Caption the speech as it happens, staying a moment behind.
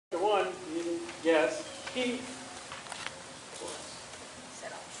1, you can guess.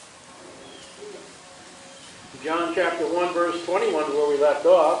 John chapter 1, verse 21 is where we left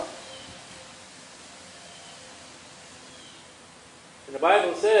off. And the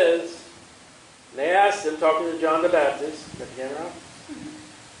Bible says, they asked him, talking to John the Baptist, got the camera on?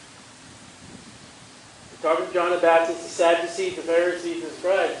 Talking to John the Baptist, the Sadducees, the Pharisees, and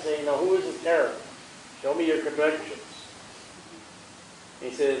scribes, saying, now who is this character? Show me your credentials.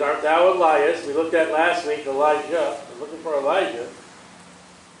 He says, art thou Elias? We looked at last week, Elijah. We're looking for Elijah.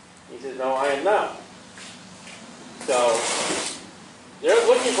 He says, no, I am not. So, they're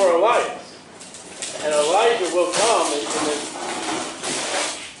looking for Elias. And Elijah will come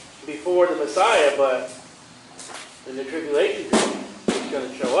before the Messiah, but in the tribulation period, he's going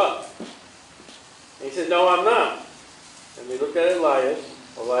to show up. And he said, no, I'm not. And we looked at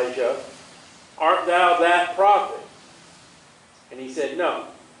Elijah. Art thou that prophet? And he said, no.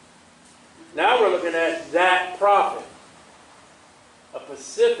 Now we're looking at that prophet. A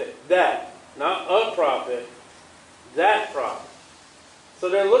specific, that. Not a prophet, that prophet. So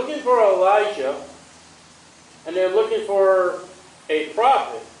they're looking for Elijah, and they're looking for a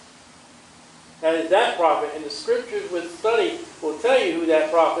prophet. That is that prophet, and the scriptures with study will tell you who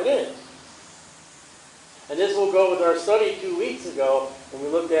that prophet is. And this will go with our study 2 weeks ago when we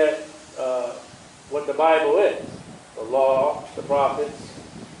looked at what the Bible is. The law, the prophets.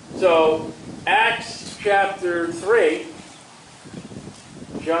 So, Acts chapter 3.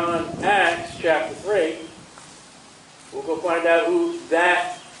 Acts chapter 3. We'll go find out who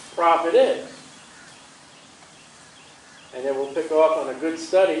that prophet is. And then we'll pick off on a good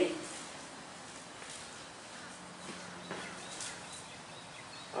study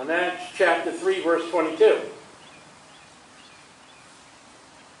on Acts chapter 3, verse 22.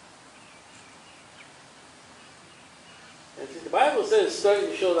 And see, the Bible says, study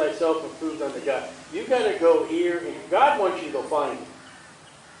to show thyself approved unto God. You've got to go here, and God wants you to go find him.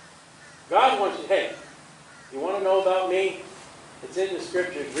 God wants you, hey, you want to know about me? It's in the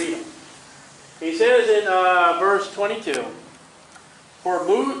scriptures, read them. He says in verse 22, for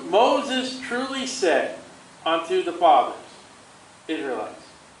Moses truly said unto the fathers, Israelites,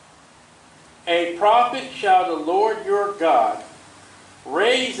 a prophet shall the Lord your God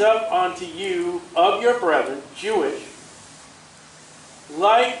raise up unto you of your brethren, Jewish,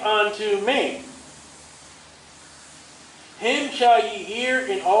 like unto me. Him shall ye hear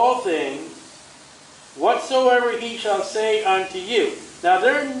in all things, whatsoever he shall say unto you. Now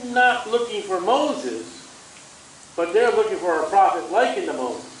they're not looking for Moses, but they're looking for a prophet like unto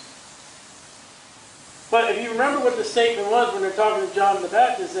Moses. But if you remember what the statement was when they're talking to John the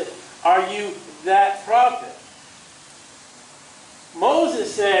Baptist, they said, are you that prophet?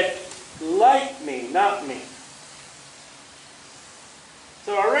 Moses said, like me, not me.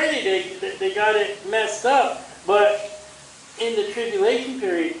 So already they got it messed up. But in the tribulation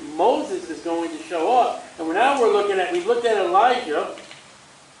period, Moses is going to show up. And now we're looking at, we looked at Elijah.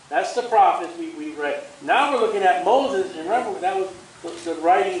 That's the prophets we read. Now we're looking at Moses. And remember, that was the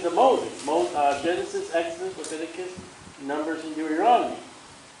writings of Moses. Genesis, Exodus, Leviticus, Numbers, and Deuteronomy.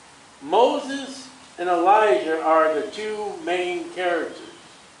 Moses and Elijah are the two main characters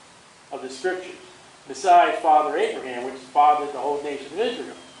of the scriptures, besides Father Abraham, which fathered the whole nation of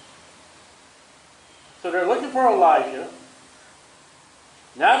Israel. So they're looking for Elijah.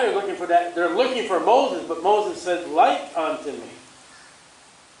 Now they're looking for that. They're looking for Moses, but Moses said, like unto me.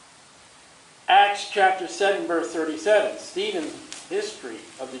 Acts chapter 7, verse 37. Stephen's history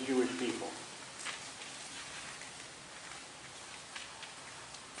of the Jewish people.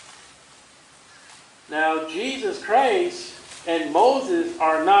 Now, Jesus Christ and Moses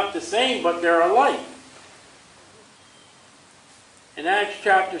are not the same, but they're alike. In Acts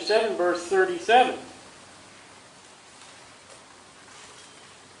chapter 7, verse 37,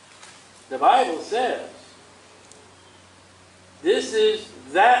 the Bible says, this is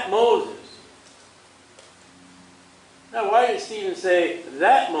that Moses. Now, why did Stephen say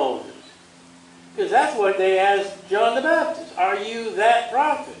that Moses? Because that's what they asked John the Baptist. Are you that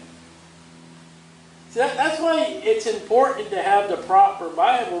prophet? See, that's why it's important to have the proper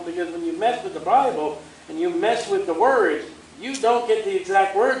Bible, because when you mess with the Bible and you mess with the words, you don't get the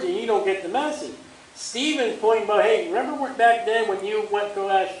exact words and you don't get the message. Stephen's pointing about, hey, remember back then when you went to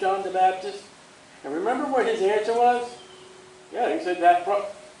ask John the Baptist? And remember what his answer was? Yeah, he said that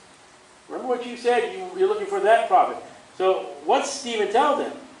prophet. Remember what you said? You're looking for that prophet. So what's Stephen tell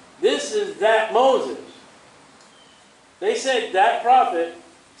them? This is that Moses. They said that prophet.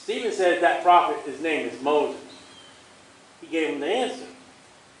 Stephen said that prophet, his name is Moses. He gave him the answer.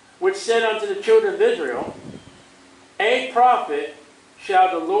 Which said unto the children of Israel, a prophet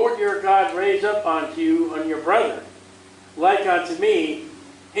shall the Lord your God raise up unto you and your brethren, like unto me,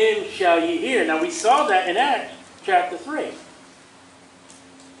 him shall ye hear. Now we saw that in Acts chapter 3.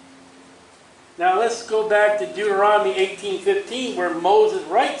 Now let's go back to Deuteronomy 18:15, where Moses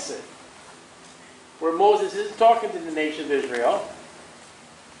writes it. Where Moses is talking to the nation of Israel.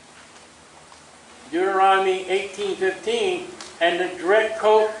 Deuteronomy 18:15, and the direct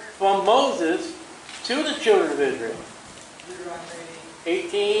quote from Moses to the children of Israel. Deuteronomy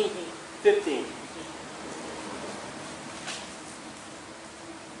 18:15.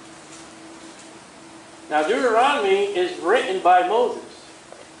 Now Deuteronomy is written by Moses.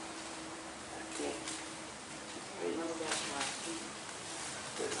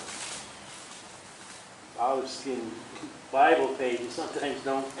 Olive skin Bible pages sometimes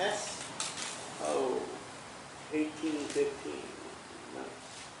don't. S. Oh, 18:15. No.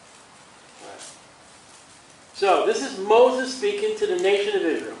 Right. So this is Moses speaking to the nation of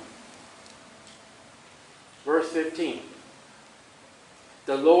Israel. Verse 15.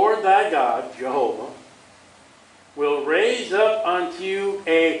 The Lord thy God, Jehovah, will raise up unto you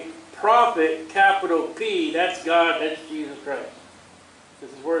a prophet, capital P, that's God, that's Jesus Christ.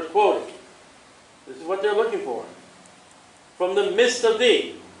 This is where it's quoted. This is what they're looking for. From the midst of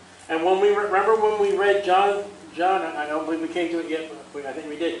thee. And when we remember when we read John, I don't believe we came to it yet, but I think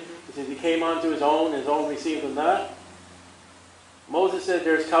we did. It says he came unto his own received him not. Moses said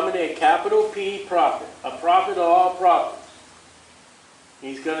there's coming a capital P prophet, a prophet of all prophets.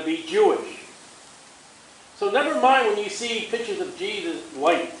 He's going to be Jewish. So never mind when you see pictures of Jesus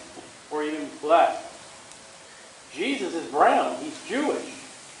white or even black. Jesus is brown. He's Jewish.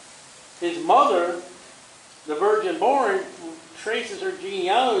 His mother, the virgin born, traces her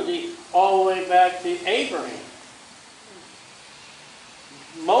genealogy all the way back to Abraham.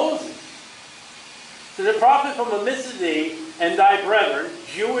 Moses. To the prophet from the midst of thee and thy brethren,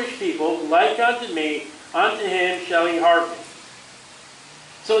 Jewish people, like unto me, unto him shall he hearken.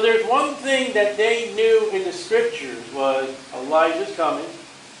 So there's one thing that they knew in the scriptures was Elijah's coming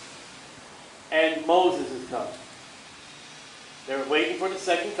and Moses is coming. They were waiting for the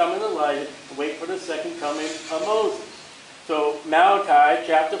second coming of Elijah and waiting for the second coming of Moses. So Malachi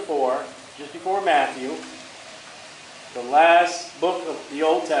chapter 4, just before Matthew, the last book of the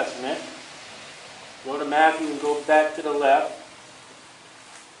Old Testament. Go to Matthew and go back to the left.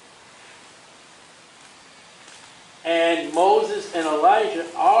 And Moses and Elijah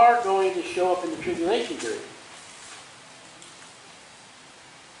are going to show up in the tribulation period.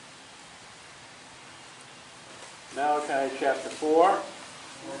 Malachi chapter 4.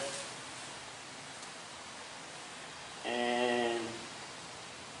 And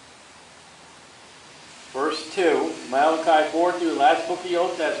verse 2. Malachi 4:2, last book of the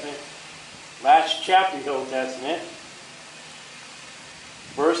Old Testament. Last chapter of the Old Testament.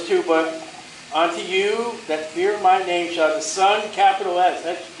 Verse 2, but unto you that fear my name shall the Son, capital S,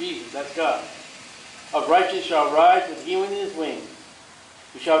 that's Jesus, that's God, of righteousness shall rise with healing in his wings.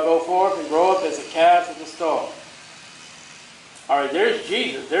 He shall go forth and grow up as a calf of the stall. Alright, there's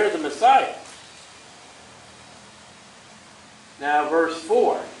Jesus, there's the Messiah. Now verse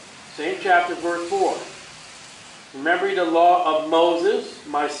 4, same chapter, verse 4. Remember the law of Moses,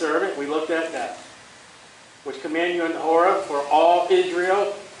 my servant, we looked at that, which command you in Horeb for all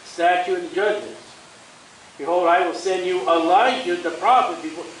Israel, statute and judgments. Behold, I will send you Elijah the prophet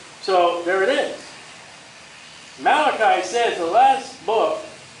before. So there it is. Malachi says, the last book,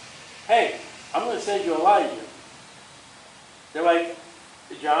 hey, I'm going to send you Elijah. They're like,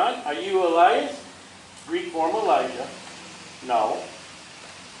 John, are you Elias? Greek form Elijah. No.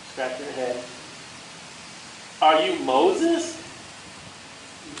 Scratch your head. Are you Moses?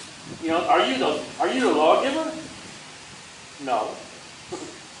 You know, are you the lawgiver? No.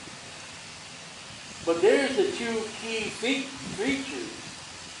 But there's the two key features.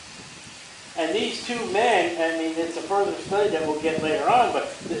 And these two men, I mean, it's a further study that we'll get later on,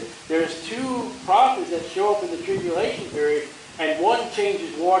 but there's two prophets that show up in the tribulation period, and one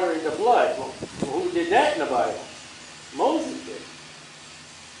changes water into blood. Well, who did that in the Bible? Moses did.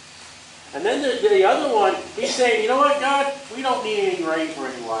 And then the other one, he's saying, you know what, God? We don't need any rain for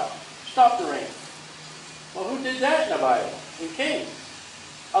any while. Stop the rain. Well, who did that in the Bible? In Kings.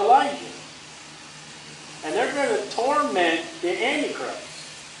 Elijah. And they're going to torment the Antichrist.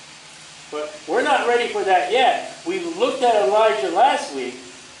 But we're not ready for that yet. We looked at Elijah last week.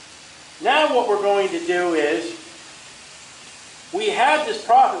 Now what we're going to do is, we have this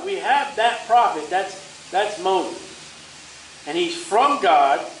prophet, we have that prophet, that's Moses. And he's from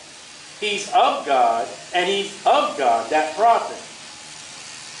God, he's of God, and he's of God, that prophet.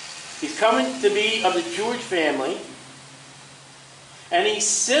 He's coming to be of the Jewish family. And he's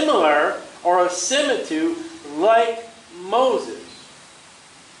similar or a similitude like Moses.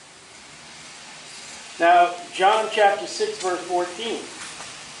 Now, John chapter 6, verse 14.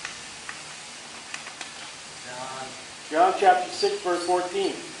 John chapter 6, verse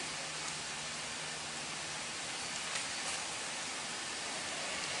 14.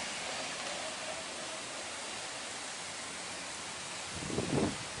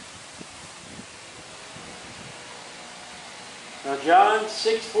 Now, John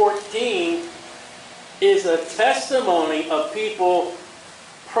 6:14 is a testimony of people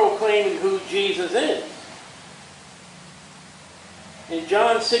proclaiming who Jesus is. In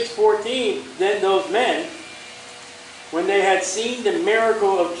John 6:14, then those men, when they had seen the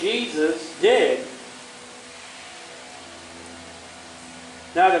miracle of Jesus did.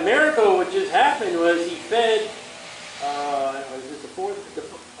 Now, the miracle which just happened was he fed. Was it the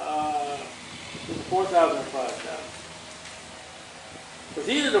 4,000 or 5,000? It was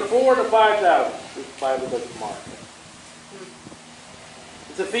either the 4,000 or the 5,000. This Bible doesn't mark it.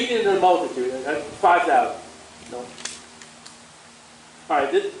 It's a feeding of the multitude. 5,000. No. All right.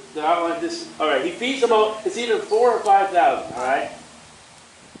 The outline. All right. He feeds them all. It's either 4,000 or 5,000. All right.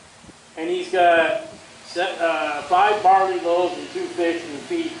 And he's got 5 barley loaves and 2 fish, and he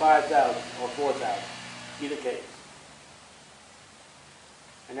feeds 5,000 or 4,000. Either case.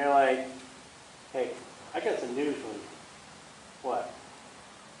 And they're like, "Hey, I got some news for you." What?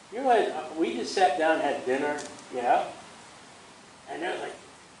 You realize we just sat down and had dinner? Yeah. And there's like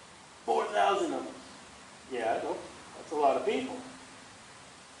 4,000 of us. Yeah, that's a lot of people.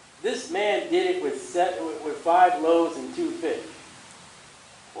 This man did it with 5 loaves and 2 fish.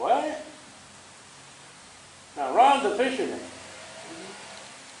 What? Now, Ron's a fisherman.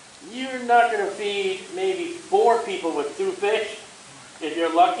 You're not going to feed maybe 4 people with 2 fish, if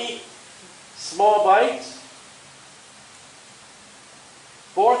you're lucky. Small bites.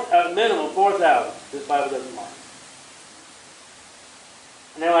 Minimum 4,000. This Bible doesn't mark.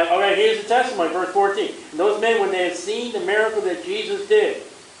 And they're like, all right, here's the testimony, verse 14. And those men, when they had seen the miracle that Jesus did,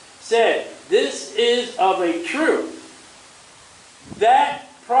 said, this is of a truth that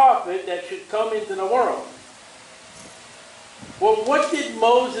prophet that should come into the world. Well, what did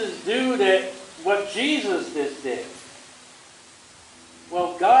Moses do that what Jesus just did?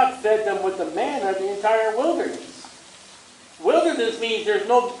 Well, God fed them with the manna the entire wilderness. Wilderness means there's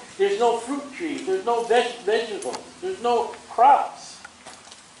no fruit trees, there's no vegetables, there's no crops.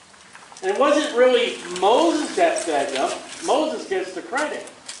 And it wasn't really Moses that fed them. Moses gets the credit.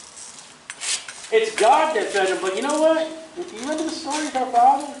 It's God that fed them. But you know what? If you remember the story of our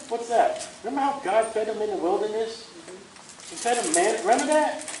father? What's that? Remember how God fed them in the wilderness? He fed them man. Remember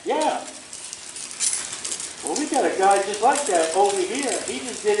that? Yeah. Well, we got a guy just like that over here. He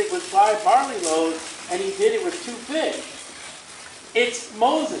just did it with 5 barley loaves, and he did it with 2 fish. It's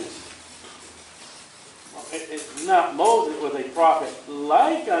Moses. Well, it's not Moses. It was a prophet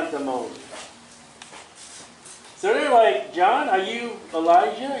like unto Moses. So they're like, John, are you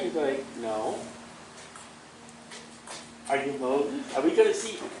Elijah? He's like, no. Are you Moses? Are we going to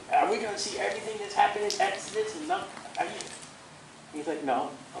see everything that's happened in Exodus and not? He's like, no,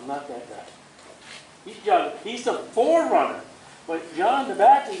 I'm not that guy. He's the forerunner. But John the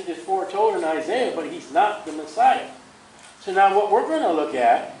Baptist is foretold in Isaiah, but he's not the Messiah. So now what we're going to look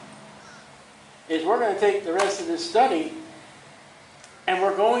at is we're going to take the rest of this study and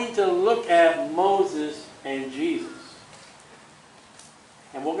we're going to look at Moses and Jesus.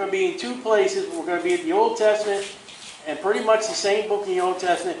 And we're going to be in 2 places. We're going to be in the Old Testament and pretty much the same book in the Old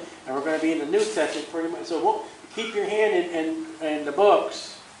Testament, and we're going to be in the New Testament pretty much. So we'll keep your hand in the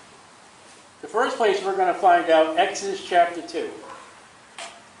books. The first place we're going to find out, Exodus chapter 2.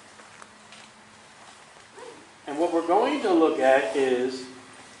 And what we're going to look at is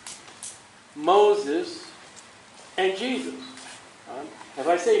Moses and Jesus. If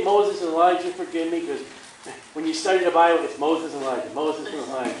I say Moses and Elijah, forgive me, because when you study the Bible, it's Moses and Elijah, Moses and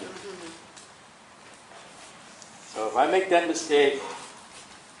Elijah. So if I make that mistake,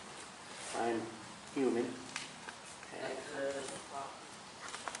 I'm human.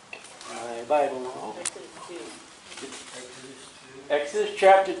 My Bible. Exodus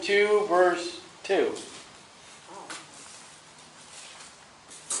chapter 2, verse 2.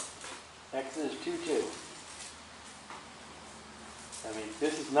 Exodus 2:2. I mean,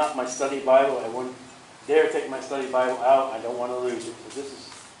 this is not my study Bible. I wouldn't dare take my study Bible out. I don't want to lose it. So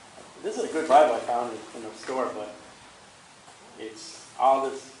this is a good Bible I found in the store, but it's all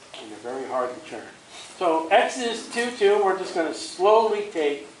this and they're very hard to turn. So Exodus 2:2, we're just going to slowly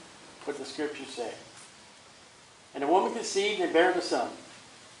take what the scriptures say. And the woman conceived and bare a son.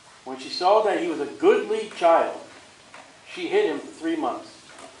 When she saw that he was a goodly child, she hid him for 3 months.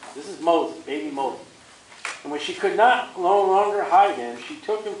 This is Moses, baby Moses. And when she could no longer hide him, she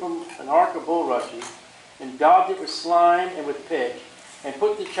took him from an ark of bulrushes and daubed it with slime and with pitch and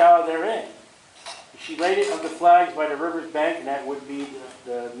put the child therein. She laid it on the flags by the river's bank, and that would be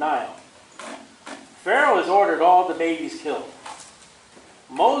the Nile. Pharaoh has ordered all the babies killed.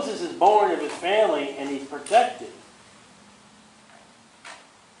 Moses is born of his family, and he's protected.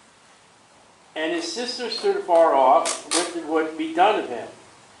 And his sister stood afar off, what would be done of him.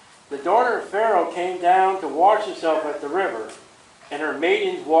 The daughter of Pharaoh came down to wash herself at the river, and her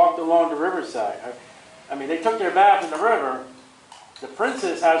maidens walked along the riverside. I mean, they took their bath in the river. The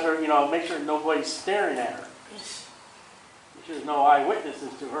princess has her, make sure nobody's staring at her. There's no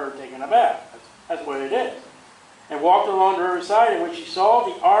eyewitnesses to her taking a bath. That's what it is. And walked along the riverside, and when she saw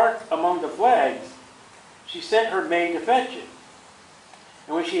the ark among the flags, she sent her maid to fetch it.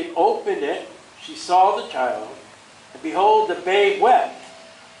 And when she had opened it, she saw the child, and behold, the babe wept.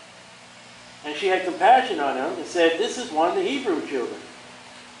 And she had compassion on him and said, "This is one of the Hebrew children."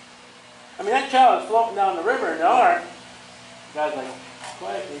 I mean, that child is floating down the river in the ark. The guy's like,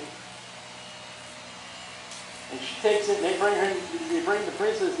 "Quiet, baby." And she takes it, and they bring the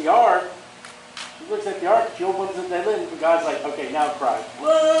princess the ark. She looks at the ark, she opens up that lid, and the guy's like, "Okay, now cry."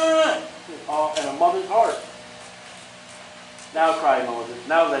 And a mother's heart. "Now cry, Moses.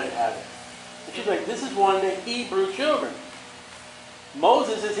 Now let it have it." And she's like, "This is one of the Hebrew children."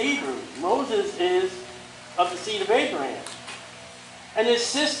 Moses is Hebrew. Moses is of the seed of Abraham. And his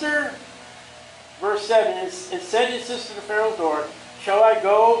sister, verse 7, it said his sister to Pharaoh's daughter, "Shall I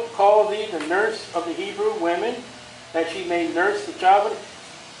go call thee the nurse of the Hebrew women, that she may nurse the child?"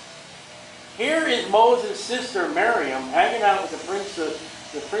 Here is Moses' sister Miriam hanging out with the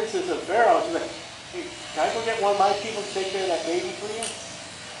princess of Pharaoh. She's like, "Hey, can I go get one of my people to take care of that baby for you?"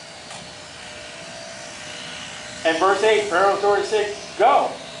 And verse 8, Pharaoh's daughter said, "Go."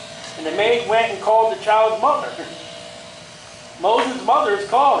 And the maid went and called the child's mother. Moses' mother is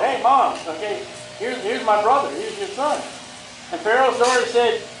called. "Hey, mom, okay, here's my brother, here's your son." And Pharaoh's daughter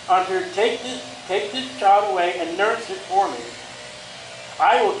said unto her, take this child away and nurse it for me.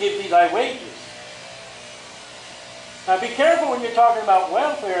 I will give thee thy wages. Now be careful when you're talking about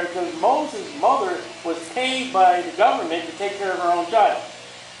welfare, because Moses' mother was paid by the government to take care of her own child.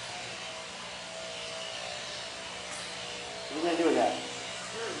 What are you going to do with that?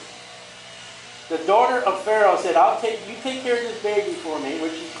 The daughter of Pharaoh said, you take care of this baby for me,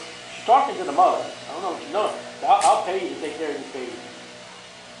 which she's talking to the mother. I don't know if you know it. I'll pay you to take care of this baby.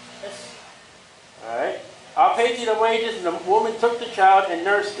 Yes. All right. I'll pay you the wages. And the woman took the child and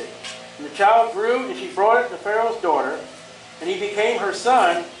nursed it. And the child grew, and she brought it to Pharaoh's daughter, and he became her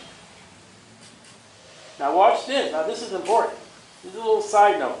son. Now watch this. Now this is important. This is a little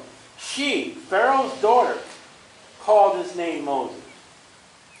side note. She, Pharaoh's daughter, called his name Moses.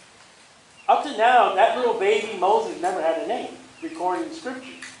 Up to now, that little baby Moses never had a name recorded in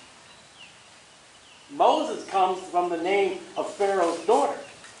Scripture. Moses comes from the name of Pharaoh's daughter.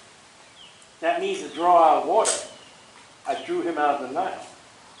 That means to draw out water. I drew him out of the Nile.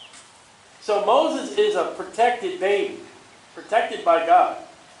 So Moses is a protected baby, protected by God.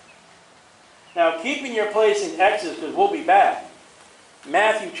 Now keep in your place in Exodus, because we'll be back.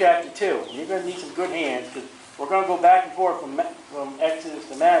 Matthew chapter 2. You're going to need some good hands, because we're going to go back and forth from Exodus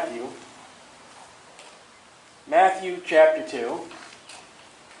to Matthew. Matthew chapter 2.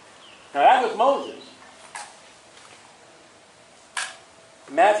 Now that was Moses.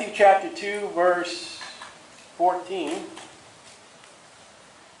 Matthew chapter 2, verse 14.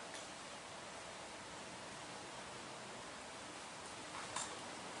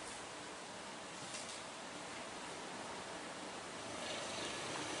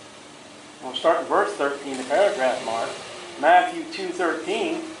 We'll start in verse 13, the paragraph mark. Matthew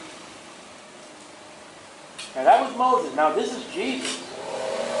 2:13. Now that was Moses. Now this is Jesus.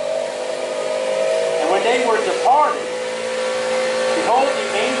 And when they were departed, behold, the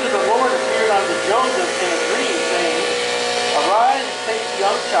angel of the Lord appeared unto Joseph in a dream, saying, Arise and take the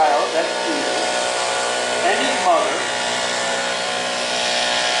young child, that's Jesus, and his mother.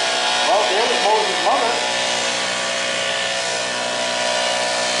 Well, there was Moses' mother.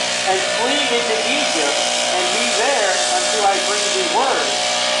 And flee into Egypt, and be there until I bring thee word.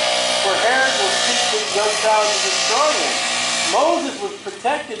 For Herod will seek this young child to destroy him. Moses was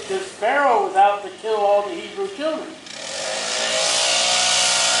protected because Pharaoh was out to kill all the Hebrew children.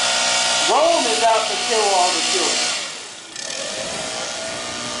 Rome is out to kill all the children.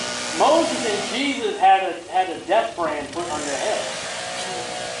 Moses and Jesus had a death brand put on their head.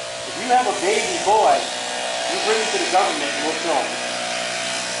 If you have a baby boy, you bring him to the government and we'll kill him.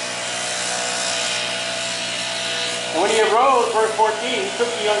 And when he arose, verse 14, he took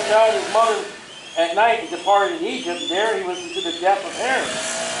the young child and his mother at night and departed in Egypt. There he was into the death of Herod.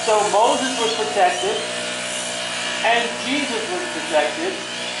 So Moses was protected, and Jesus was protected,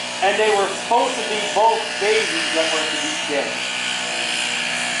 and they were supposed to be both babies that were to be dead.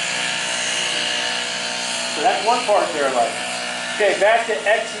 So that's one part of their life. Okay, back to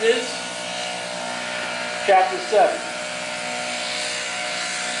Exodus chapter 7.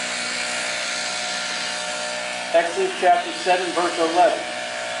 Exodus chapter 7, verse 11.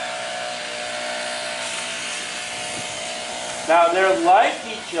 Now they're like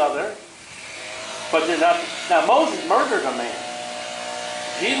each other, but they're not. Now Moses murdered a man.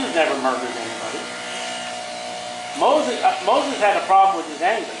 Jesus never murdered anybody. Moses had a problem with his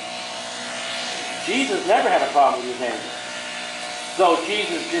anger. Jesus never had a problem with his anger. Though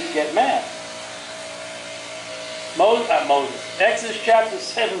Jesus did get mad. Exodus chapter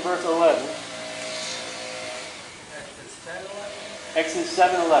 7, verse 11. Exodus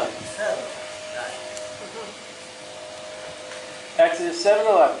 7:11. Exodus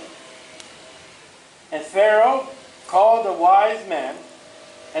 7:11. And Pharaoh called the wise men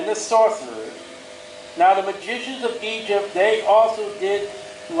and the sorcerers. Now the magicians of Egypt, they also did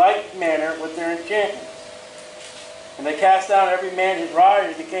like manner with their enchantments. And they cast out every man his rod,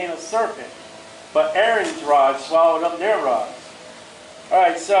 and it became a serpent. But Aaron's rod swallowed up their rods.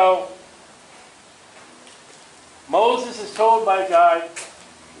 Alright, so Moses is told by God,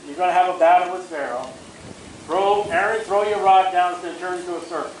 you're going to have a battle with Pharaoh. Aaron, throw your rod down, it's going to turn into a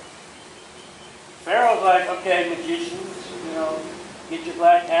serpent. Pharaoh's like, okay, magicians, get your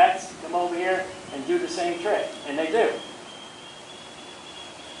black hats, come over here and do the same trick. And they do.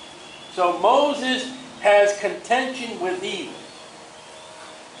 So Moses has contention with evil.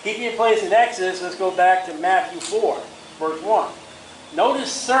 Keeping in place in Exodus, let's go back to Matthew 4, verse 1.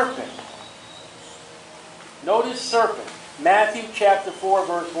 Notice serpent. Notice serpent. Matthew chapter 4,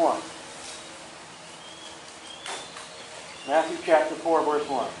 verse 1. Matthew chapter 4, verse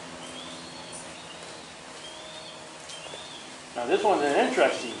 1. Now this one's an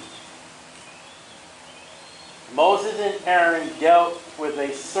interesting. Moses and Aaron dealt with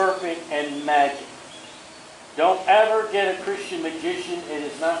a serpent and magic. Don't ever get a Christian magician. It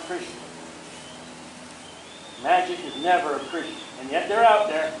is not Christian. Magic is never a Christian. And yet they're out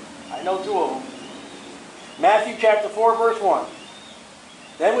there. I know two of them. Matthew chapter 4, verse 1.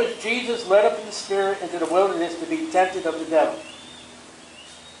 Then was Jesus led up in the Spirit into the wilderness to be tempted of the devil.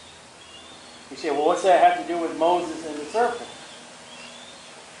 You say, well, what's that have to do with Moses and the serpent?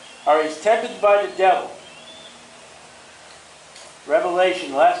 Or he's tempted by the devil.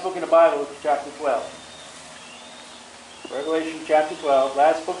 Revelation, the last book in the Bible, chapter 12. Revelation chapter 12,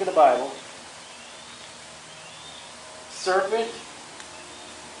 last book of the Bible. Serpent,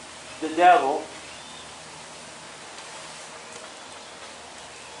 the devil,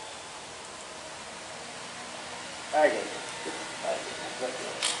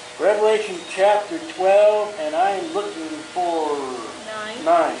 Revelation chapter 12, and I'm looking for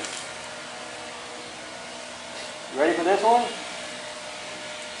 9. You ready for this one?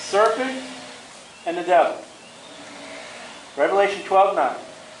 Serpent and the devil. Revelation 12:9.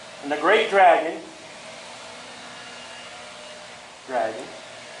 And the great dragon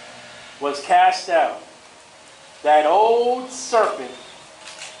was cast out. That old serpent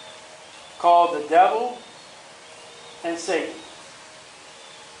called the devil and Satan.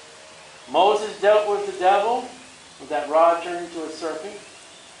 Moses dealt with the devil with that rod turned into a serpent.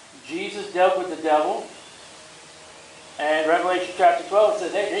 Jesus dealt with the devil. And Revelation chapter 12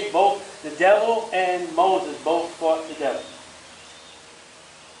 says they both, the devil and Moses both fought the devil.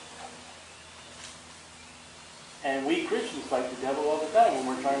 And we Christians fight the devil all the time when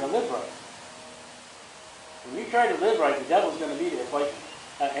we're trying to live right. When you try to live right, the devil's going to be there fighting.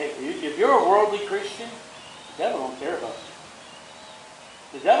 If you're a worldly Christian, the devil don't care about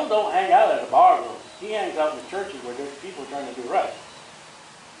you. The devil don't hang out at a bar room. He hangs out in the churches where there's people trying to do right.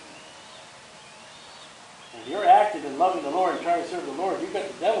 If you're active and loving the Lord and trying to serve the Lord, you've got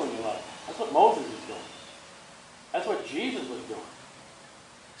the devil in your life. That's what Moses is doing. That's what Jesus was doing.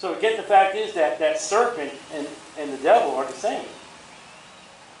 So again, the fact is that serpent and the devil are the same.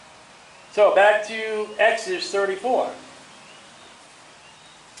 So back to Exodus 34.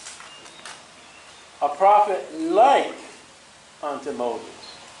 A prophet like unto Moses.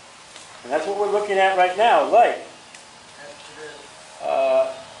 And that's what we're looking at right now, like.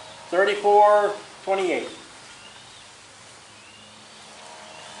 34:28.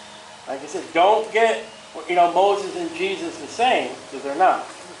 Like I said, don't get, Moses and Jesus the same, because they're not.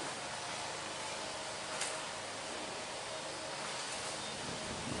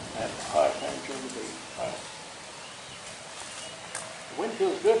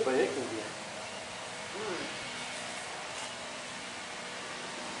 good, but it can be.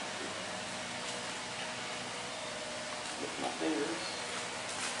 With my fingers.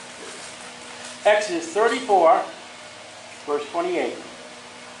 Exodus 34, verse 28.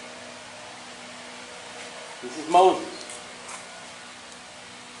 This is Moses.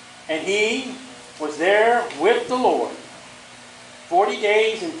 And he was there with the Lord 40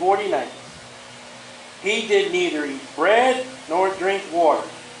 days and 40 nights. He did neither eat bread nor drink water.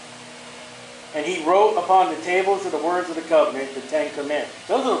 And he wrote upon the tables of the words of the covenant the 10 Commandments.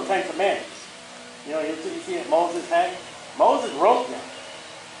 Those are the 10 Commandments. You know, you see that Moses had? Moses wrote them.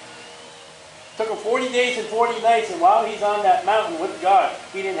 Took him 40 days and 40 nights, and while he's on that mountain with God,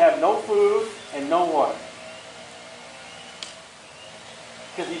 he didn't have no food and no water.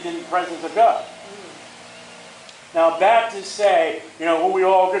 Because he's in the presence of God. Now, Baptists say, you know, when we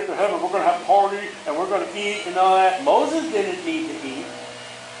all get to heaven, we're going to have a party, and we're going to eat and all that. Moses didn't need to eat.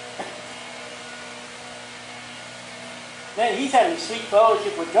 Man, he's having sweet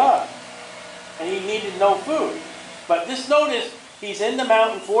fellowship with God. And he needed no food. But just notice, he's in the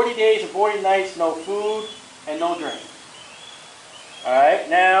mountain 40 days and 40 nights, no food and no drink. Alright,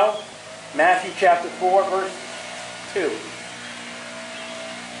 now, Matthew chapter 4, verse 2.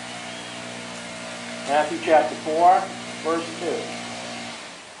 Matthew chapter 4, verse 2.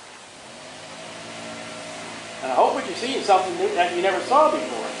 And I hope what you're seeing is something new that you never saw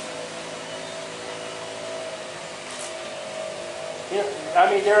before. You know, I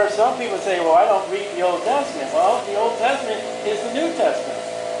mean, there are some people say, well, I don't read the Old Testament. Well, the Old Testament is the New Testament.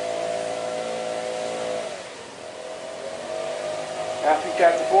 Matthew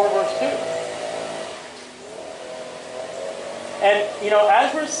chapter 4, verse 2. And, you know,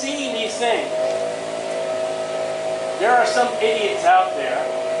 as we're seeing these things, there are some idiots out there,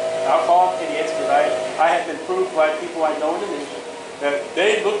 I'll call them idiots because I have been proved by people I know in the news, that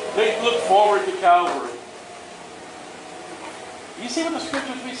they look forward to Calvary. You see what the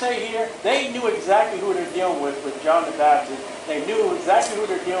scriptures we say here? They knew exactly who they're dealing with John the Baptist. They knew exactly who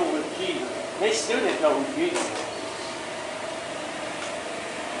they're dealing with Jesus. They still didn't know who Jesus was.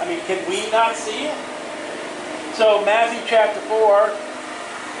 I mean, can we not see it? So Matthew chapter 4,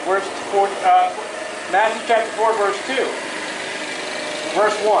 verse 4, Matthew chapter 4, verse 2.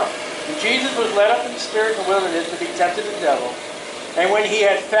 Verse 1. And Jesus was led up in the spirit in the wilderness to be tempted of the devil. And when he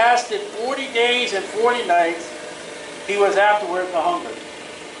had fasted 40 days and 40 nights, he was afterward hungry.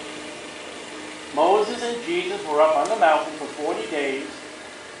 Moses and Jesus were up on the mountain for 40 days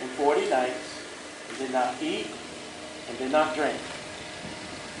and 40 nights and did not eat and did not drink.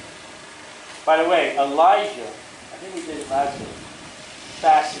 By the way, Elijah, I think we did it last week,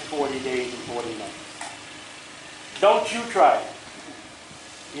 fasted 40 days and 40 nights. Don't you try it,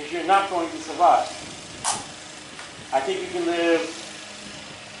 because you're not going to survive. I think you can live,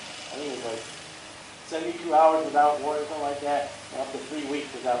 I think it's like 72 hours without water, something like that, and up to 3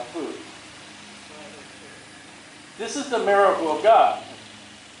 weeks without food. This is the miracle of God.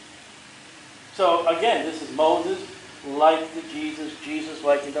 So again, this is Moses like to Jesus, Jesus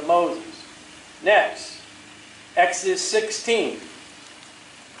like to Moses. Next, Exodus 16.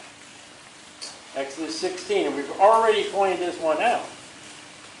 Exodus 16, and we've already pointed this one out.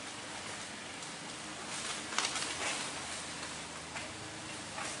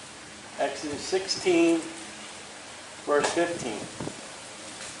 Exodus 16, verse 15.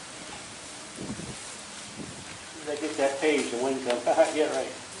 Did I get that page? The wind comes. Yeah,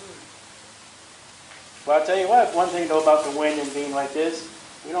 right. Well, I'll tell you what, one thing though about the wind and being like this,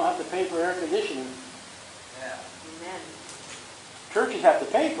 we don't have to pay for air conditioning. Yeah. Amen. Churches have to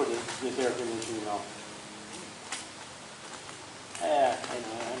pay for this air conditioning, you know. Yeah, I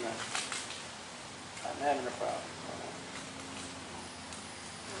know, I'm having a problem.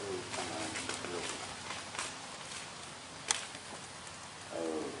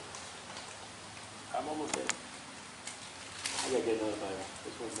 Oh, I'm almost there. I gotta get another Bible.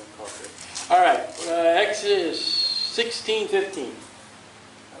 This one's been covered. All right, Exodus 16:15.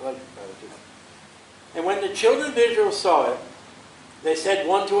 I like the Bible too. And when the children of Israel saw it, they said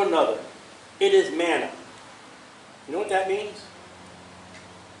one to another, "It is manna." You know what that means?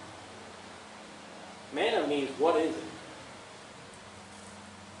 Manna means, what is it?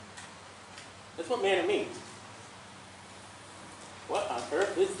 That's what manna means. What on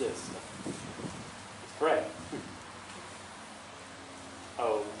earth is this? Let's pray.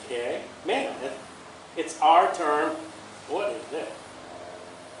 Okay. Manna. It's our term. What is this?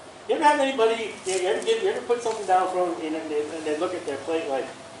 You ever have anybody, you ever put something down for them and they look at their plate like,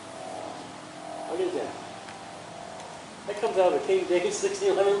 what is that? That comes out of the King James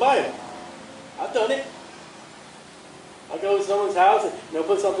 1611 Bible. I've done it. I go to someone's house and they'll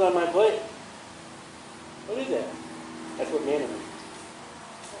put something on my plate. What is that? That's what manna means.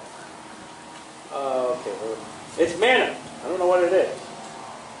 Okay, well, it's manna. I don't know what it is.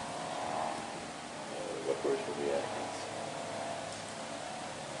 What verse are we at?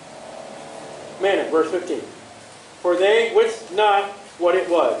 Manna, verse 15. For they wist not what it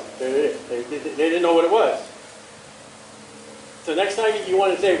was. There it is. They didn't know what it was. So next time you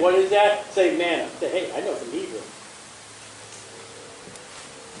want to say, what is that? Say manna. Say, hey, I know some Hebrew.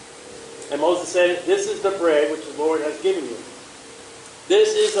 And Moses said, this is the bread which the Lord has given you.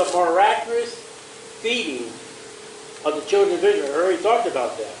 This is a miraculous feeding of the children of Israel. I already talked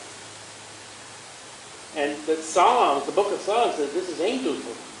about that. And the Psalms, the book of Psalms says this is angels'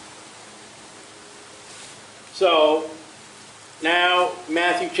 food. So, now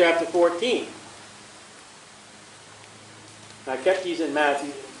Matthew chapter 14. I kept these in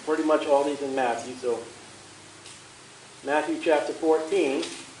Matthew, pretty much all these in Matthew. So, Matthew chapter 14,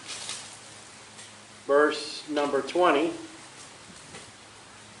 verse number 20.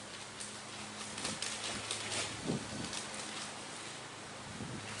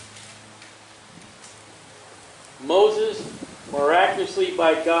 Moses, miraculously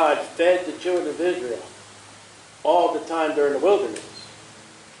by God, fed the children of Israel all the time during the wilderness.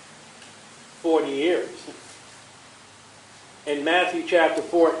 40 years. In Matthew chapter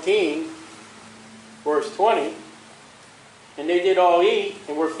 14, verse 20, and they did all eat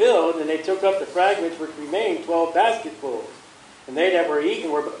and were filled, and they took up the fragments which remained, 12 basketfuls. And they that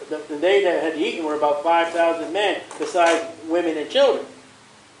had eaten were about 5,000 men, besides women and children.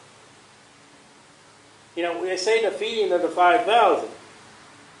 You know, they say the feeding of the 5,000.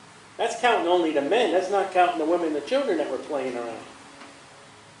 That's counting only the men. That's not counting the women and the children that were playing around.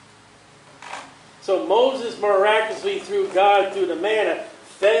 So Moses miraculously, through God, through the manna,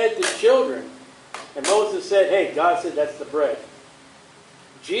 fed the children. And Moses said, hey, God said that's the bread.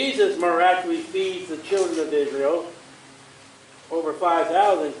 Jesus miraculously feeds the children of Israel, over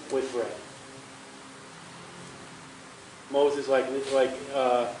 5,000, with bread. Moses like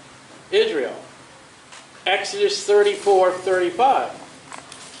Israel. Exodus 34:35.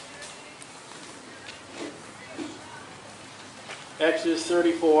 Exodus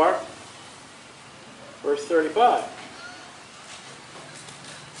 34, verse 35.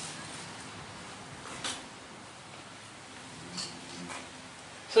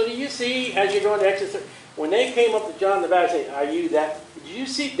 So do you see, as you go into Exodus, when they came up to John the Baptist saying, are you that? Did you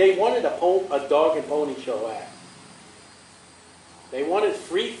see, they wanted a dog and pony show act. They wanted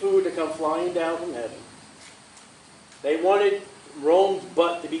free food to come flying down from heaven. They wanted Rome's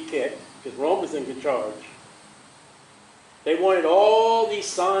butt to be kicked, because Rome was in charge. They wanted all these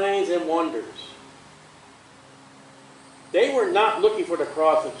signs and wonders. They were not looking for the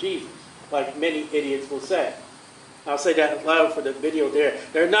cross of Jesus, like many idiots will say. I'll say that loud for the video there.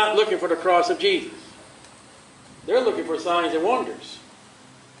 They're not looking for the cross of Jesus. They're looking for signs and wonders.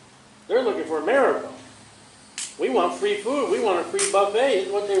 They're looking for a miracle. We want free food. We want a free buffet.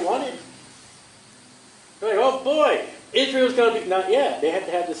 Is what they wanted. They're like, oh boy, Israel's going to be... Not yet. They had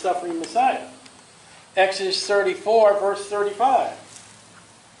to have the suffering Messiah. Exodus 34, verse 35.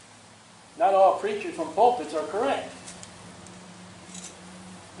 Not all preachers from pulpits are correct.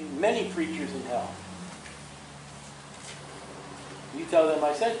 Many preachers in hell. You tell them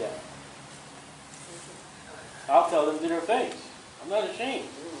I said that. I'll tell them to their face. I'm not ashamed.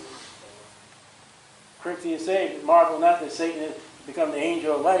 Corinthians say, marvel not that Satan has become the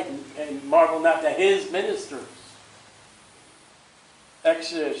angel of light, and marvel not that his ministers.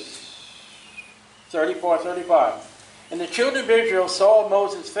 Exodus 34:35. And the children of Israel saw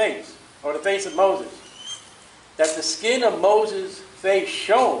Moses' face, or the face of Moses, that the skin of Moses' face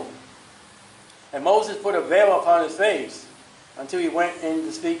shone. And Moses put a veil upon his face until he went in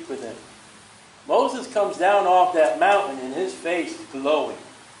to speak with him. Moses comes down off that mountain and his face is glowing.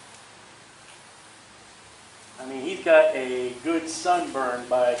 I mean, he's got a good sunburn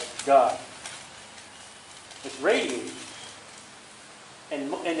by God. It's radiating.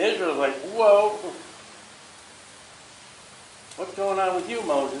 And Israel's like, whoa. What's going on with you,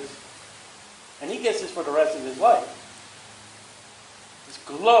 Moses? And he gets this for the rest of his life. It's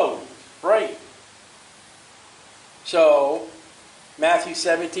glowing, bright. So, Matthew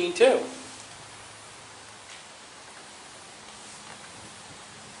 17:2.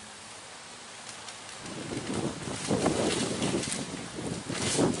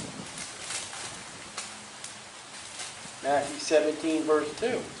 Matthew 17, verse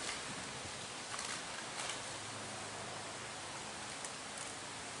 2.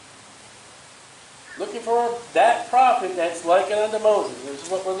 Looking for that prophet that's likened unto Moses. This is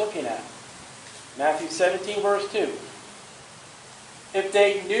what we're looking at. Matthew 17, verse 2. If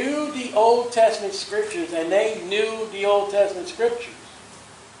they knew the Old Testament scriptures, and they knew the Old Testament scriptures,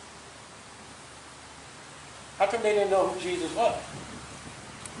 how come they didn't know who Jesus was?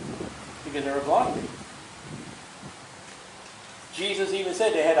 Because they were blinded. Jesus even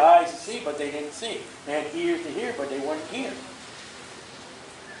said they had eyes to see, but they didn't see. They had ears to hear, but they weren't hearing.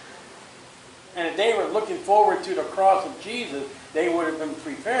 And if they were looking forward to the cross of Jesus, they would have been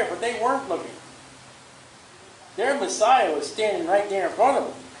prepared, but they weren't looking. Their Messiah was standing right there in front of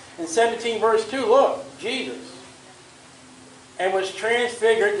them. In 17 verse 2, look, Jesus. And was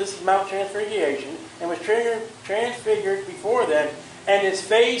transfigured, this is Mount Transfiguration, and was transfigured before them, and his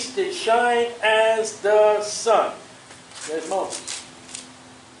face did shine as the sun. There's Moses.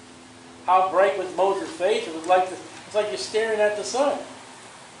 How bright was Moses' face? It was like you're staring at the sun.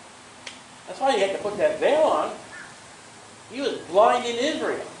 That's why he had to put that veil on. He was blind in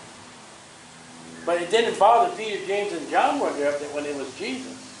Israel. But it didn't bother Peter, James, and John when it was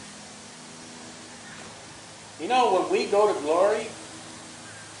Jesus. You know, when we go to glory,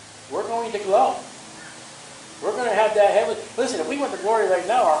 we're going to glow. We're going to have that heaven. Listen, if we went to glory right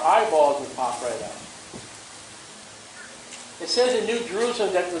now, our eyeballs would pop right out. It says in New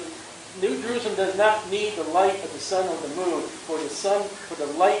Jerusalem that New Jerusalem does not need the light of the sun or the moon, for the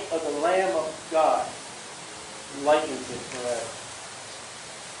light of the Lamb of God lightens it forever.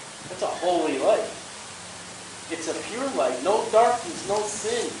 It's a holy light. It's a pure light. No darkness, no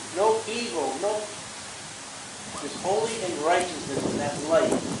sin, no evil, no. There's holy and righteousness in that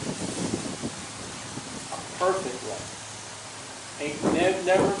light. A perfect light. Ain't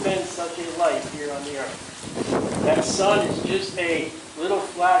never been such a light here on the earth. That sun is just a little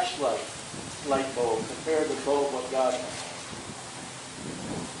flashlight, light bulb, compared to the bulb of God.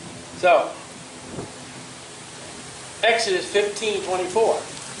 So, Exodus 15:24.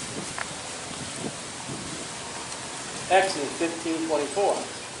 Exodus 15:24.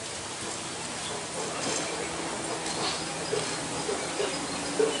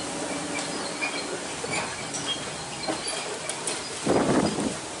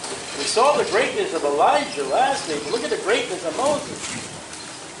 We saw the greatness of Elijah last week, but look at the greatness of Moses.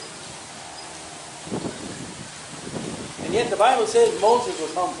 And yet the Bible says Moses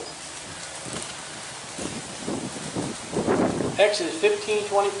was humble. Exodus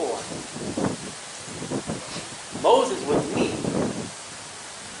 15:24. Moses was meek.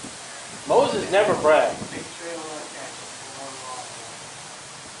 Moses never bragged.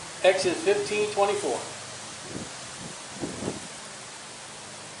 Exodus 15:24.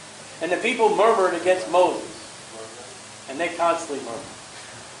 And the people murmured against Moses. And they constantly murmured.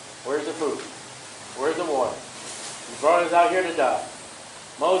 Where's the food? Where's the water? You brought us out here to die.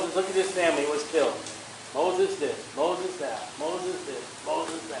 Moses, look at this family, was killed. Moses this, Moses that, Moses this,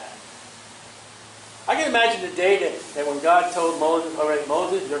 Moses that. I can imagine the day that when God told Moses, all right,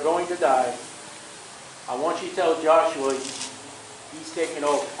 Moses, you're going to die. I want you to tell Joshua he's taking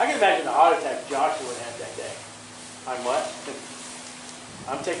over. I can imagine the heart attack Joshua had that day. I'm what?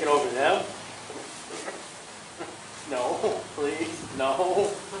 I'm taking over them? No, please, no.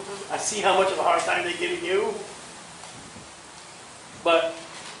 I see how much of a hard time they're giving you. But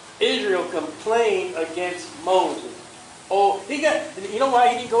Israel complained against Moses. Oh, you know why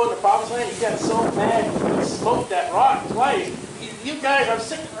he didn't go in the promised land? He got so mad he smoked that rock twice. You guys are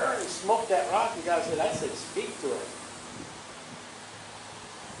sick of her, and smoked that rock. And God said, I said, speak to her.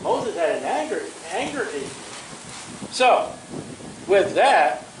 Moses had an anger issue. So, with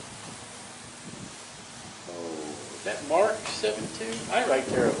that, is that Mark 7:2? I write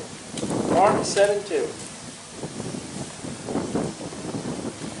terrible. Mark 7:2.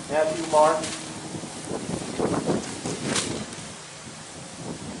 Matthew, Mark.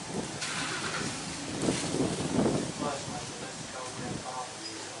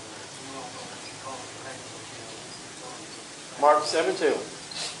 Mark 7:2.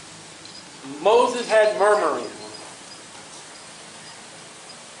 Moses had murmuring.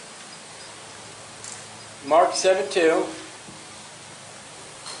 Mark 7:2.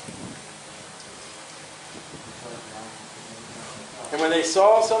 And when they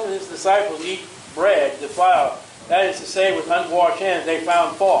saw some of his disciples eat bread defiled, that is to say, with unwashed hands, they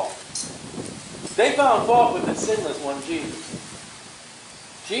found fault. They found fault with the sinless one, Jesus.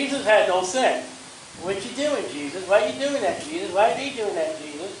 Jesus had no sin. What you doing, Jesus? Why are you doing that, Jesus? Why are they doing that,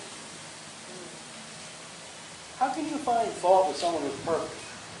 Jesus? How can you find fault with someone who's perfect?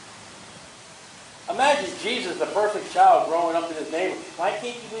 Imagine Jesus, the perfect child, growing up in his neighborhood. Why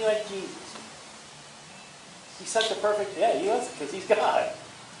can't you be like Jesus? He's such a perfect, yeah, he is, because he's God.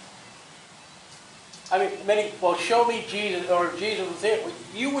 I mean, well, show me Jesus, or Jesus was there.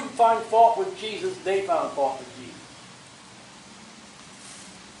 You wouldn't find fault with Jesus, they found fault with Jesus.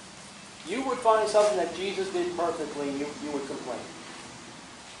 You would find something that Jesus did perfectly, and you would complain.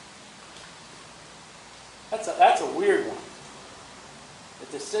 That's a weird one.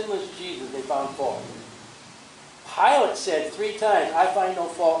 That the sinless Jesus they found fault. Pilate said 3 times, I find no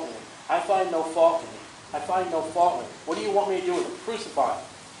fault in him. I find no fault in him. I find no fault in him. What do you want me to do with him? Crucify him.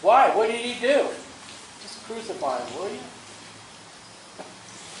 Why? What did he do? Just crucify him, will you?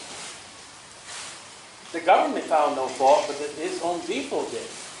 The government found no fault, but his own people did.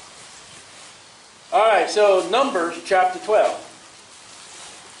 All right, so Numbers chapter 12.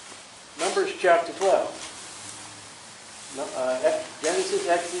 Numbers chapter 12. Genesis,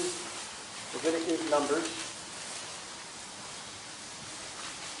 Exodus, Leviticus, Numbers.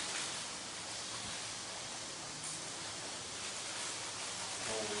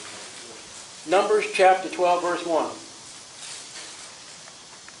 Numbers chapter 12, verse 1.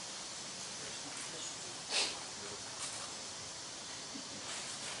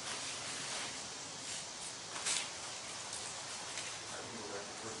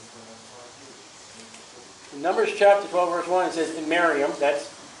 In Numbers chapter 12, verse 1, it says, and Miriam, that's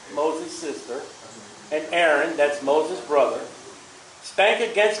Moses' sister, and Aaron, that's Moses' brother, spake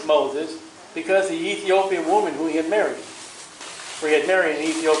against Moses because the Ethiopian woman who he had married. For he had married an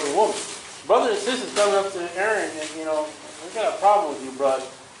Ethiopian woman. Brothers and sisters coming up to Aaron and, we got a problem with you, brother.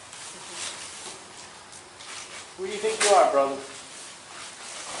 Who do you think you are, brother?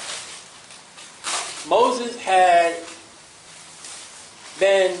 Moses had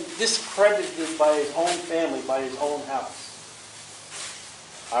been discredited by his own family, by his own house.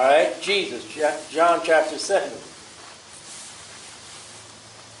 All right? Jesus, John chapter 7.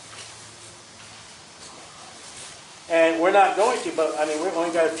 And we're not going to, but we've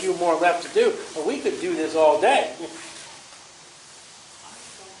only got a few more left to do. But we could do this all day.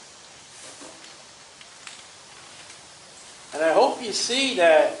 And I hope you see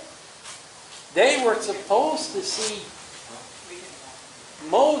that they were supposed to see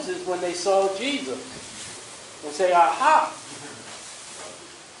Moses when they saw Jesus. And say, aha.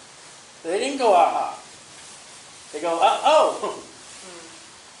 They didn't go, aha. They go, uh-oh.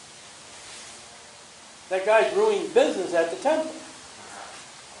 That guy's ruining business at the temple.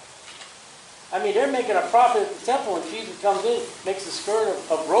 They're making a profit at the temple, and Jesus comes in, makes a skirt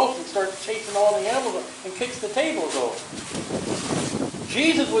of rope, and starts chasing all the animals and kicks the tables over.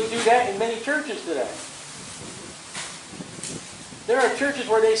 Jesus would do that in many churches today. There are churches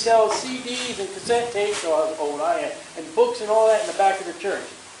where they sell CDs and cassette tapes, how old I am, and books and all that in the back of the church.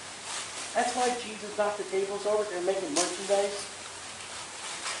 That's why Jesus knocked the tables over. They're making merchandise.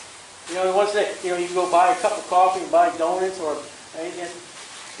 Once you can go buy a cup of coffee and buy donuts or anything.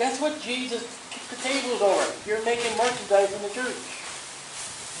 That's what Jesus kicked the tables over. You're making merchandise in the church.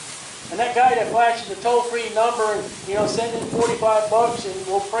 And that guy that flashes the toll-free number and, send in $45 and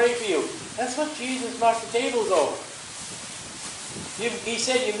we'll pray for you. That's what Jesus knocked the tables over. He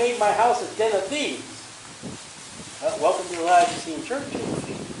said, you made my house a den of thieves. Welcome to the Laodicean church.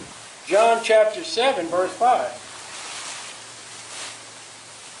 John chapter 7, verse 5.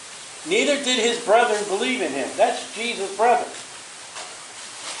 Neither did his brethren believe in him. That's Jesus' brother.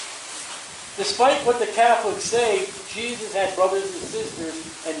 Despite what the Catholics say, Jesus had brothers and sisters,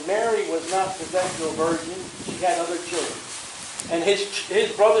 and Mary was not perpetual virgin. She had other children. And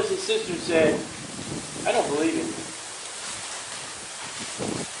his brothers and sisters said, I don't believe in you.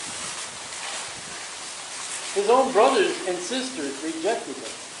 His own brothers and sisters rejected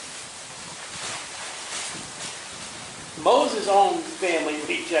him. Moses' own family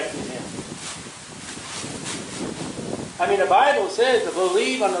rejected him. The Bible says to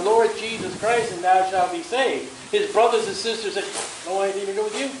believe on the Lord Jesus Christ and thou shalt be saved. His brothers and sisters said, don't want anything to do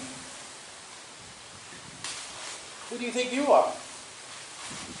with you. Who do you think you are?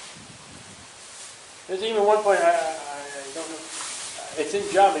 There's even one point, I don't know, it's in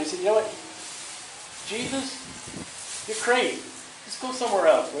John, but he said, you know what? Jesus, you're crazy. Just go somewhere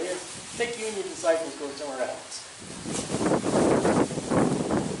else, will you? Take you and your disciples, go somewhere else.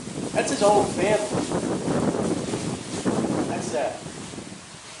 That's his own family. That's that.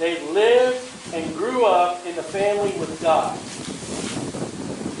 They lived and grew up in the family with God.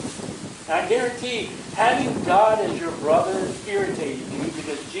 And I guarantee, having God as your brother irritated you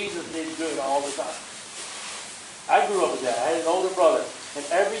because Jesus did good all the time. I grew up with that. I had an older brother. And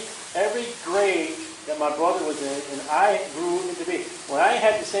every grade that my brother was in, and I grew into be. When I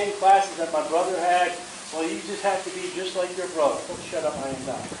had the same classes that my brother had, well, you just have to be just like your brother. Don't shut up, I am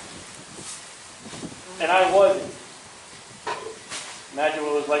not. And I wasn't. Imagine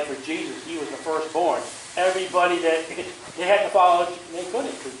what it was like for Jesus. He was the firstborn. Everybody that they had to follow, they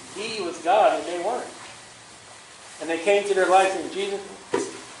couldn't, because he was God and they weren't. And they came to their life and Jesus,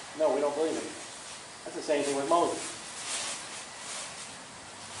 no, we don't the same thing with Moses.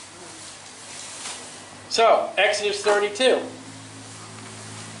 So, Exodus 32.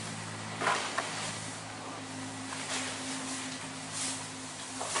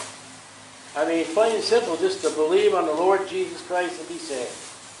 I mean, plain and simple, just to believe on the Lord Jesus Christ and be saved.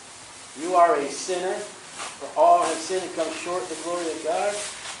 You are a sinner, for all have sinned and come short of the glory of God.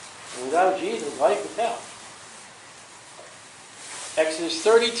 And without Jesus, life is hell. Exodus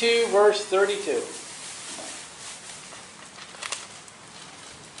 32, verse 32.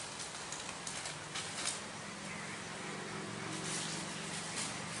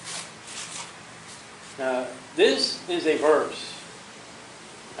 Now, this is a verse.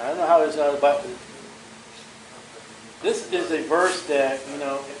 I don't know how it's not about. This is a verse that,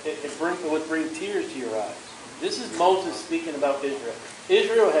 it would bring tears to your eyes. This is Moses speaking about Israel.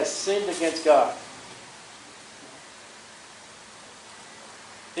 Israel has sinned against God.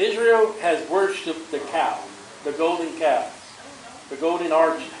 Israel has worshipped the cow, the golden calves, the golden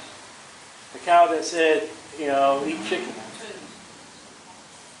arches. The cow that said, eat chicken.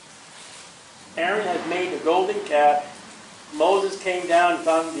 Aaron had made the golden calf. Moses came down and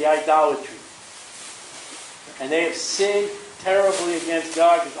found the idolatry. And they have sinned terribly against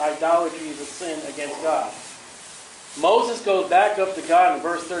God, because idolatry is a sin against God. Moses goes back up to God in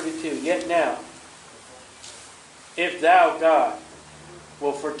verse 32. Yet now, if thou, God,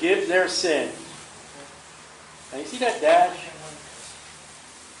 will forgive their sin. Now you see that dash?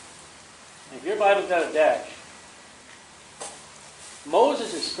 If your Bible's got a dash,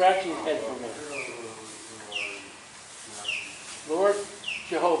 Moses is scratching his head for me. Lord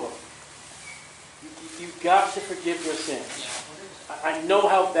Jehovah, you've got to forgive your sins. I know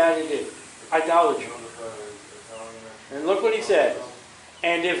how bad it is. Idolatry. And look what he says.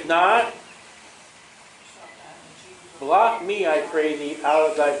 And if not, blot me, I pray thee,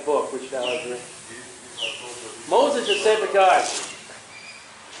 out of thy book which thou hast written. Moses just said to God,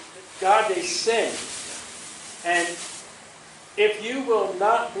 God, they sinned. And if you will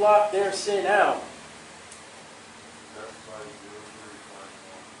not blot their sin out,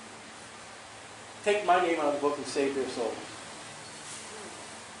 take my name out of the book and save their souls.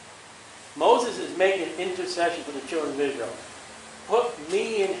 Moses is making intercession for the children of Israel. Put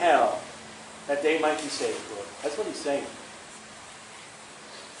me in hell that they might be saved, Lord. That's what he's saying.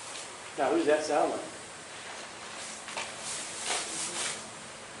 Now, who does that sound like?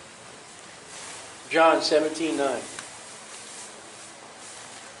 John 17:9.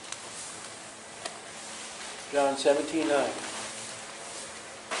 John 17:9.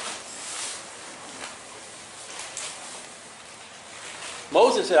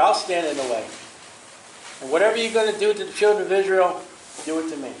 Moses said, I'll stand in the way. And whatever you're going to do to the children of Israel, do it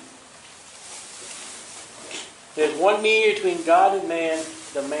to me. There's one mediator between God and man,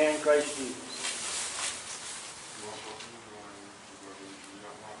 the man Christ Jesus.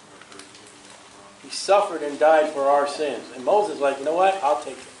 He suffered and died for our sins. And Moses is like, you know what? I'll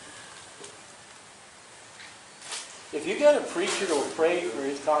take it. If you got a preacher to pray for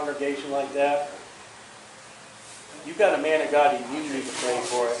his congregation like that, you've got a man of God that you need to pray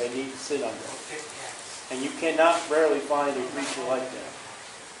for and need to sit under. And you cannot rarely find a preacher like that.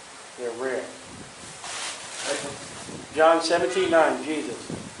 They're rare. John 17:9, Jesus.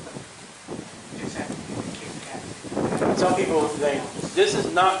 Some people think, this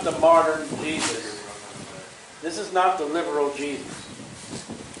is not the modern Jesus. This is not the liberal Jesus.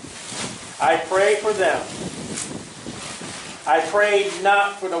 I pray for them. I pray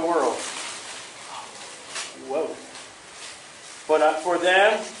not for the world. Whoa. But for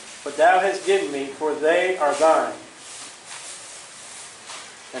them, what thou hast given me, for they are thine.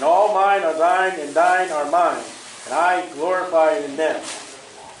 And all mine are thine, and thine are mine. And I glorify in them.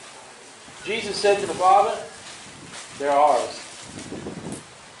 Jesus said to the Father, they're ours.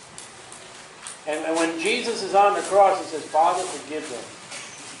 And when Jesus is on the cross, he says, Father, forgive them.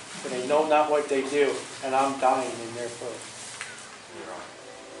 For they know not what they do. And I'm dying in their place.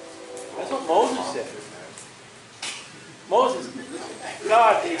 That's what Moses said. Moses,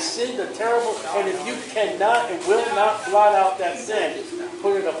 God, they sinned a terrible, and if you cannot and will not blot out that sin,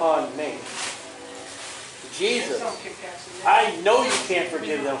 put it upon me. Jesus, I know you can't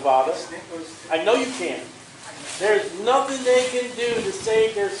forgive them, Father. I know you can't. There's nothing they can do to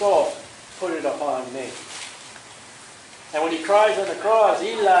save their soul. Put it upon me. And when he cries on the cross,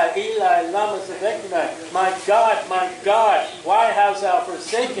 Eli, Eli, lama sabachthani, my God, why hast thou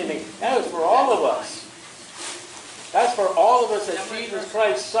forsaken me? That was for all of us. That's for all of us that Jesus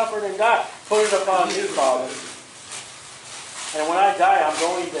Christ suffered and died. Put it upon me, Father. And when I die, I'm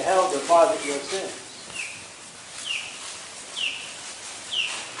going to hell to deposit your sins.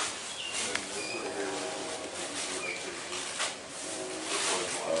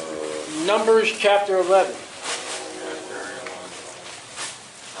 Numbers chapter 11.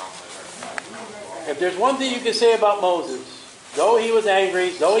 If there's one thing you can say about Moses, though he was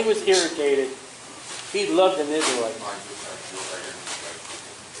angry, though he was irritated, he loved an Israelite.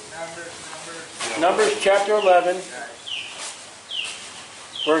 Numbers chapter 11,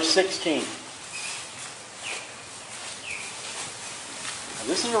 verse 16. Now,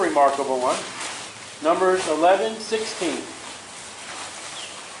 this is a remarkable one. Numbers 11, 16.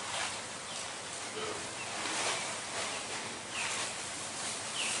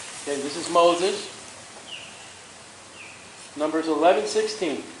 Okay, this is Moses. Numbers 11,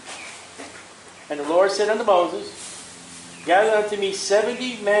 16. And the Lord said unto Moses, Gather unto me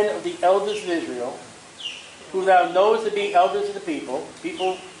 70 men of the elders of Israel, who thou knowest to be elders of the people,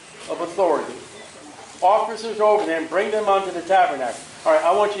 people of authority, officers over them, bring them unto the tabernacle. All right,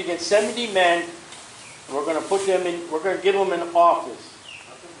 I want you to get 70 men. We're going to put them in. We're going to give them an office.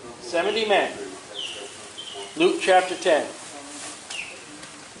 70 men. Luke chapter 10.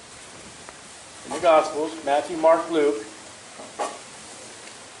 In the Gospels, Matthew, Mark, Luke.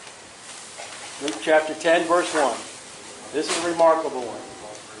 Luke chapter 10, verse 1. This is a remarkable one.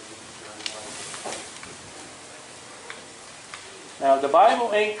 Now, if the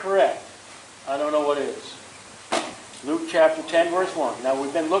Bible ain't correct, I don't know what is. Luke chapter 10, verse 1. Now,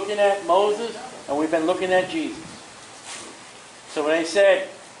 we've been looking at Moses, and we've been looking at Jesus. So when they said,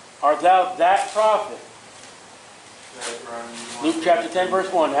 Art thou that prophet? Luke chapter 10, verse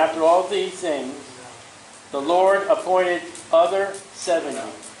 1. After all these things, the Lord appointed other 70.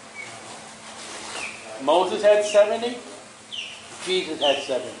 Moses had 70. Jesus had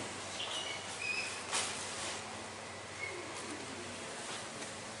 70.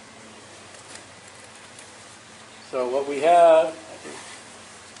 So what we have,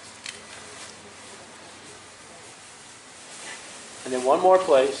 and then one more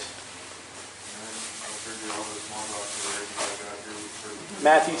place,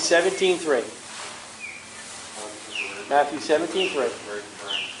 Matthew 17:3. Matthew 17:3.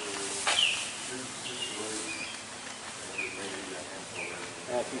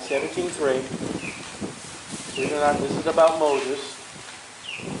 Matthew 17:3. Believe it or not, this is about Moses.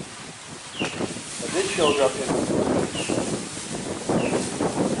 But this shows up in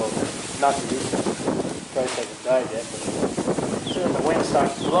not the news. Christ hasn't died yet, but soon the wind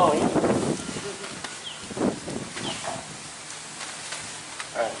starts blowing.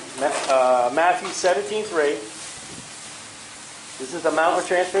 All right, Matthew 17:3. This is the Mount of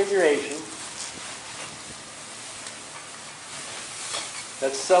Transfiguration.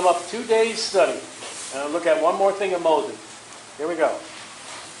 Let's sum up 2 days' study. And I'll look at one more thing of Moses. Here we go.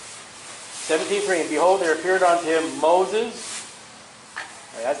 17:3. And behold, there appeared unto him Moses.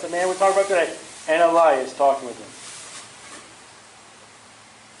 Right, that's the man we're talking about today. And Elias talking with him.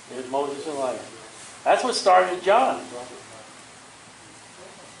 There's Moses and Elias. That's what started John.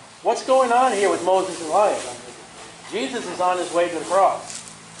 What's going on here with Moses and Elias? Jesus is on his way to the cross.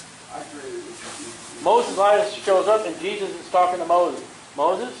 Moses and Elias shows up and Jesus is talking to Moses.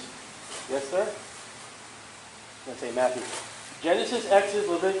 Moses? Yes, sir? I'm going to say Matthew. Genesis, Exodus,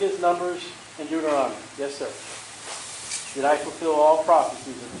 Leviticus, Numbers, and Deuteronomy. Yes, sir. Did I fulfill all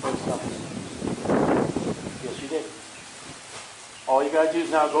prophecies of the first coming? Yes, you did. All you got to do is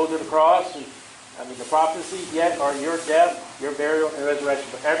now go to the cross. And, the prophecies yet are your death, your burial, and resurrection.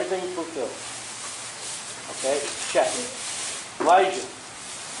 But everything's fulfilled. Okay? Check. Elijah.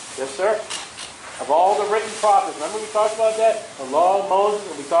 Yes, sir? Of all the written prophets. Remember we talked about that? The law of Moses,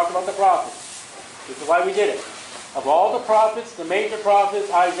 and we talked about the prophets. This is why we did it. Of all the prophets, the major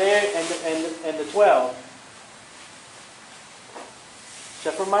prophets, Isaiah and the 12,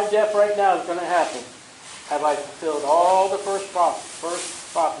 except for my death right now is going to happen, have I fulfilled all the first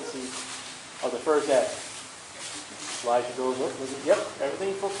prophecies of the first Adam. Elijah goes, look, yep,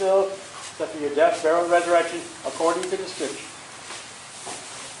 everything fulfilled except for your death, burial, and resurrection according to the Scripture.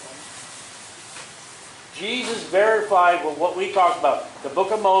 Jesus verified what we talked about. The book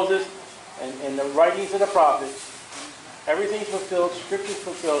of Moses and the writings of the prophets. Everything's fulfilled. Scripture's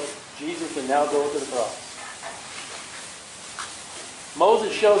fulfilled. Jesus can now go to the cross.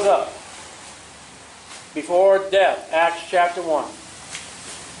 Moses shows up before death. Acts chapter 1.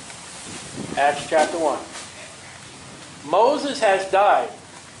 Acts chapter 1. Moses has died.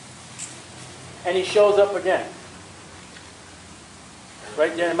 And he shows up again.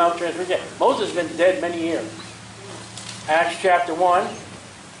 Right there in Mount Transfiguration. Moses has been dead many years. Acts chapter 1,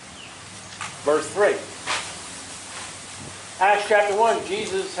 verse 3. Acts chapter 1,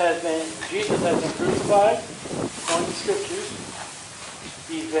 Jesus has been crucified, according to Scriptures.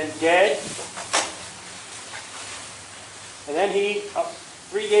 He's been dead. And then he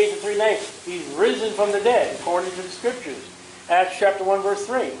 3 days and 3 nights. He's risen from the dead, according to the Scriptures. Acts chapter 1, verse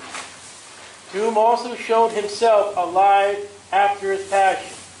 3. To whom also showed himself alive after his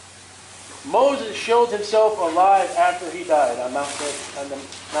passion. Moses showed himself alive after he died on the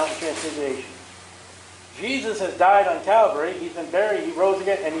Mount Transfiguration. Jesus has died on Calvary. He's been buried. He rose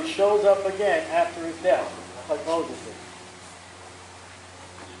again, and he shows up again after his death, like Moses did.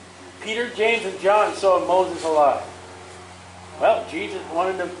 Peter, James, and John saw Moses alive. Well, Jesus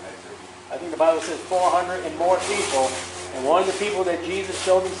wanted them, I think the Bible says 400 and more people. And one of the people that Jesus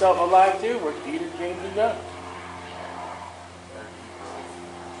showed himself alive to were Peter, James, and John.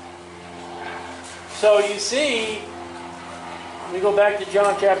 So you see, we go back to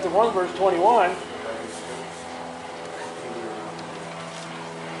John chapter 1, verse 21.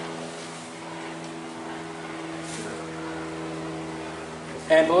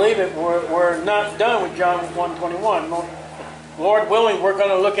 And believe it, we're not done with John 1:21. Lord willing, we're going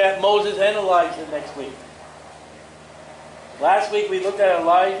to look at Moses and Elijah next week. Last week we looked at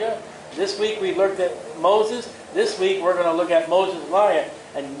Elijah. This week we looked at Moses. This week we're going to look at Moses and Elijah.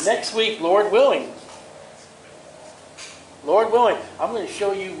 And next week, Lord willing, I'm going to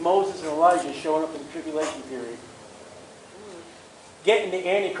show you Moses and Elijah showing up in the tribulation period. Getting the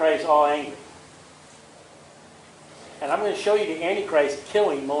Antichrist all angry. And I'm going to show you the Antichrist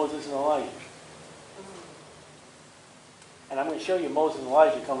killing Moses and Elijah. And I'm going to show you Moses and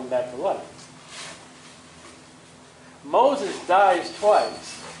Elijah coming back to life. Moses dies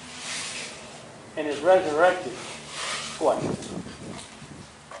twice and is resurrected twice.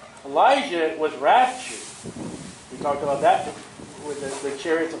 Elijah was raptured. We talked about that with the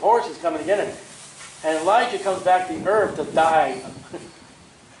chariots of horses coming together. And Elijah comes back to the earth to die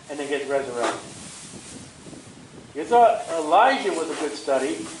and then gets resurrected. You thought Elijah was a good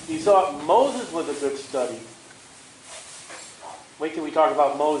study. You thought Moses was a good study. Wait till we talk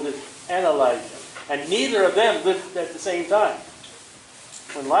about Moses and Elijah. And neither of them lived at the same time.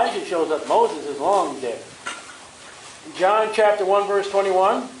 When Elijah shows up, Moses is long dead. John chapter 1, verse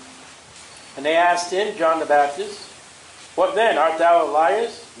 21. And they asked him, John the Baptist, what then? Art thou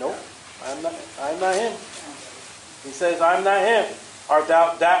Elias? No, I'm not him. He says, I'm not him. Art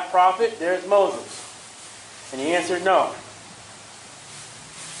thou that prophet? There's Moses. And he answered, no.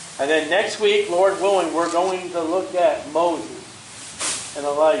 And then next week, Lord willing, we're going to look at Moses and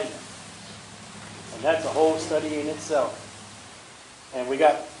Elijah. And that's a whole study in itself. And we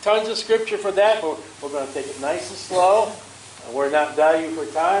got tons of scripture for that, but we're going to take it nice and slow. We're not valued for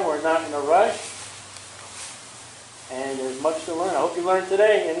time. We're not in a rush. And there's much to learn. I hope you learned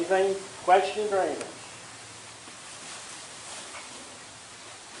today. Anything, questions or anything?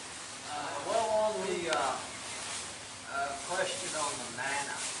 On the question on the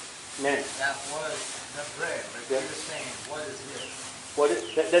manna, that was the bread, but you're saying, what is this? What is,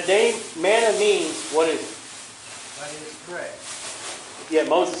 the name manna means, what is it? What is bread? Yeah,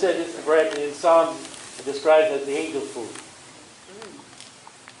 Moses said it's the bread, and in Psalms it describes it as the angel's food.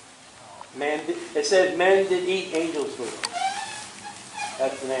 It says men did eat angels' food.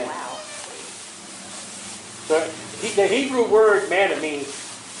 That's the name. Wow. So the Hebrew word manna means,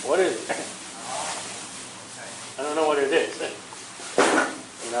 what is it? I don't know what it is.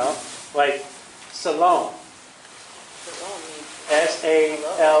 You know? Like Salom.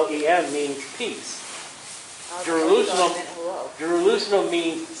 S-A-L-E-M means peace. Jerusalem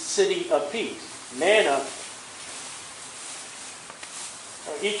means city of peace. Manna.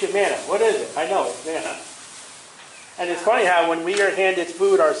 Eat your manna. What is it? I know it's manna. And it's funny how when we are handed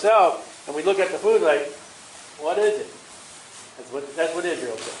food ourselves and we look at the food like, what is it? That's what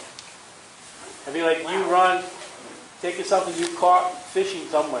Israel said. I mean, like you run, taking something you caught fishing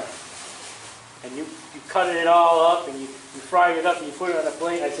somewhere, and you cut it all up and you fry it up and you put it on a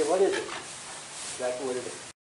plate. I said, what is it? That's what it is.